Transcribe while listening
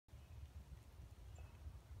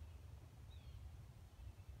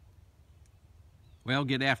Well,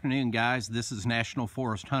 good afternoon, guys. This is National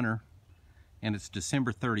Forest Hunter, and it's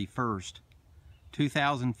December 31st,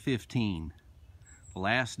 2015, the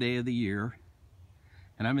last day of the year,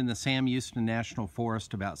 and I'm in the Sam Houston National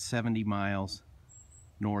Forest about 70 miles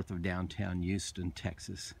north of downtown Houston,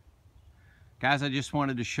 Texas. Guys, I just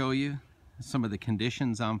wanted to show you some of the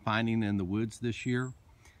conditions I'm finding in the woods this year.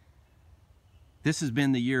 This has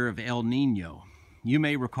been the year of El Nino. You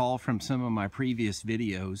may recall from some of my previous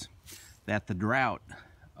videos that the drought,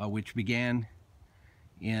 which began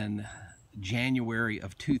in January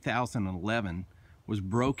of 2011, was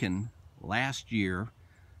broken last year,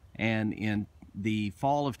 and in the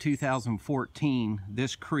fall of 2014,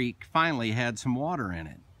 this creek finally had some water in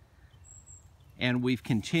it. And we've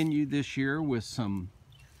continued this year with some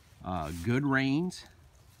good rains,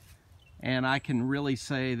 and I can really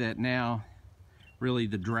say that now, really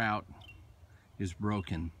the drought is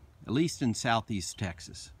broken, at least in southeast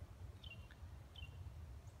Texas.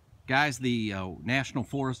 Guys, the National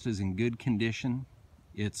Forest is in good condition.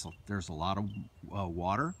 There's a lot of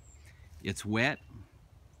water. It's wet.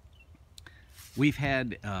 We've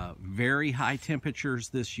had very high temperatures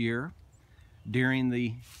this year during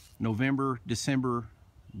the November-December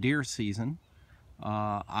deer season.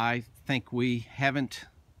 I think we haven't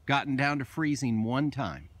gotten down to freezing one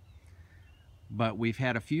time, but we've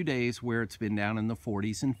had a few days where it's been down in the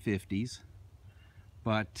 40s and 50s,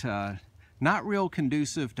 but not real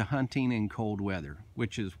conducive to hunting in cold weather,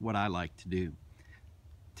 which is what I like to do.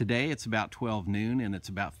 Today it's about 12 noon and it's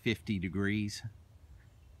about 50 degrees,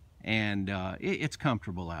 and it's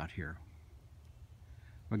comfortable out here.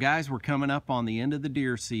 But guys, we're coming up on the end of the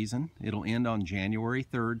deer season. It'll end on January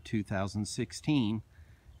 3rd, 2016,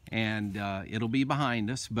 and it'll be behind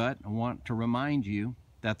us, but I want to remind you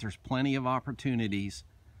that there's plenty of opportunities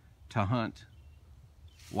to hunt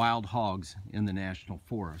wild hogs in the National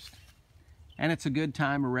Forest. And it's a good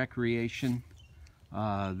time of recreation.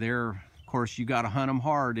 Of course, you got to hunt them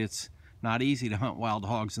hard. It's not easy to hunt wild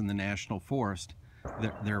hogs in the National Forest.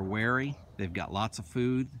 They're wary, they've got lots of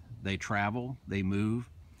food, they travel, they move,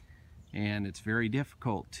 and it's very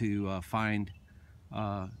difficult to find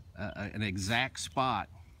an exact spot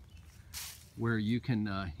where you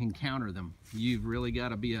can encounter them. You've really got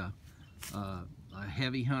to be a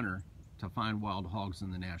heavy hunter to find wild hogs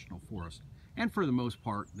in the National Forest. And for the most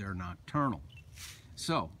part, they're nocturnal.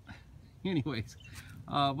 So, anyways,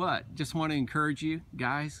 but just want to encourage you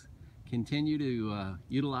guys, continue to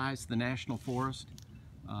utilize the National Forest.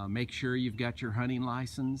 Make sure you've got your hunting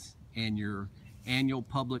license and your annual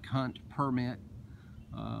public hunt permit.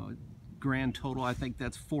 Grand total, I think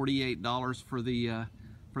that's $48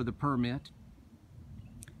 for the permit.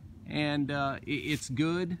 And it's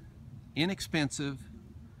good, inexpensive,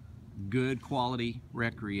 good quality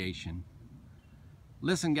recreation.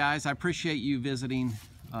 Listen, guys, I appreciate you visiting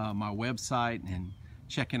my website and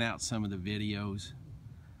checking out some of the videos.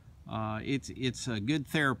 It's a good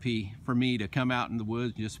therapy for me to come out in the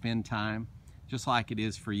woods and just spend time, just like it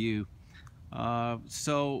is for you.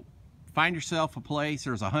 So find yourself a place.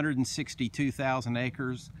 There's 162,000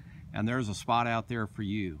 acres, and there's a spot out there for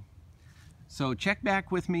you. So check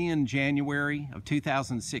back with me in January of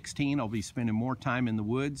 2016. I'll be spending more time in the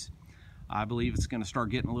woods. I believe it's going to start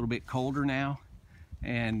getting a little bit colder now,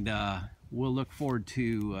 and we'll look forward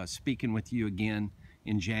to speaking with you again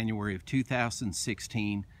in January of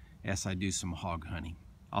 2016 as I do some hog hunting.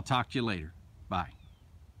 I'll talk to you later. Bye.